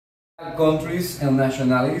Countries and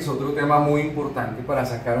nationalities, otro tema muy importante para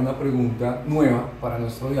sacar una pregunta nueva para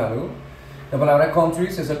nuestro diálogo. La palabra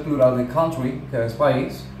countries es el plural de country, que es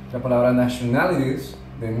país. La palabra nationalities,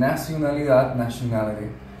 de nacionalidad, nationality.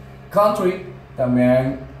 Country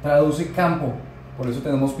también traduce campo, por eso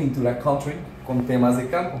tenemos pintura country con temas de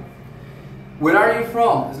campo. Where are you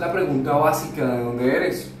from? Es la pregunta básica de dónde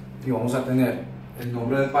eres. Y vamos a tener el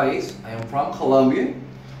nombre del país, I am from Colombia.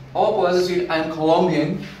 O puedes decir I am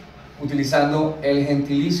Colombian, utilizando el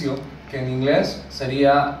gentilicio, que en inglés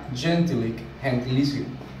sería gentilicio.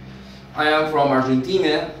 I am from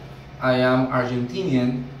Argentina, I am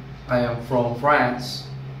Argentinian, I am from France,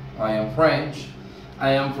 I am French,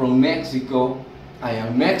 I am from Mexico, I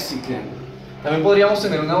am Mexican. También podríamos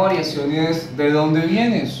tener una variación y es ¿de dónde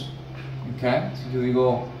vienes? Okay. Si yo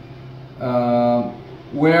digo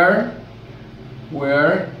where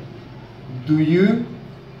do you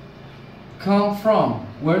come from?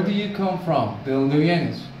 Where do you come from? ¿De dónde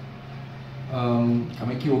vienes? Ya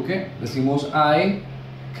me equivoqué. Decimos I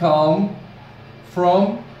come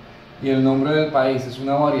from y el nombre del país. Es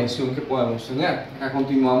una variación que podemos tener. Acá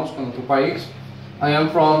continuamos con otro país. I am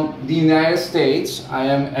from the United States. I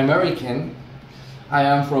am American. I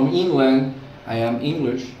am from England. I am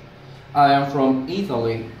English. I am from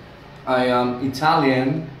Italy. I am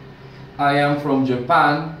Italian. I am from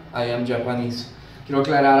Japan. I am Japanese. Quiero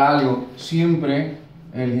aclarar algo. Siempre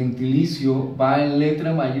el gentilicio va en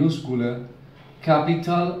letra mayúscula,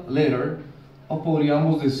 capital letter, o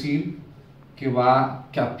podríamos decir que va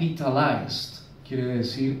capitalized. Quiere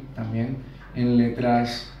decir también en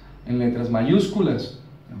letras mayúsculas.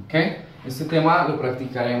 ¿Okay? Este tema lo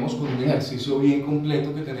practicaremos con un ejercicio bien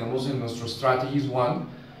completo que tenemos en nuestro Strategies 1,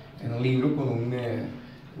 en el libro, con un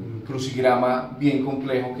crucigrama bien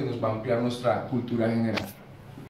complejo que nos va a ampliar nuestra cultura general.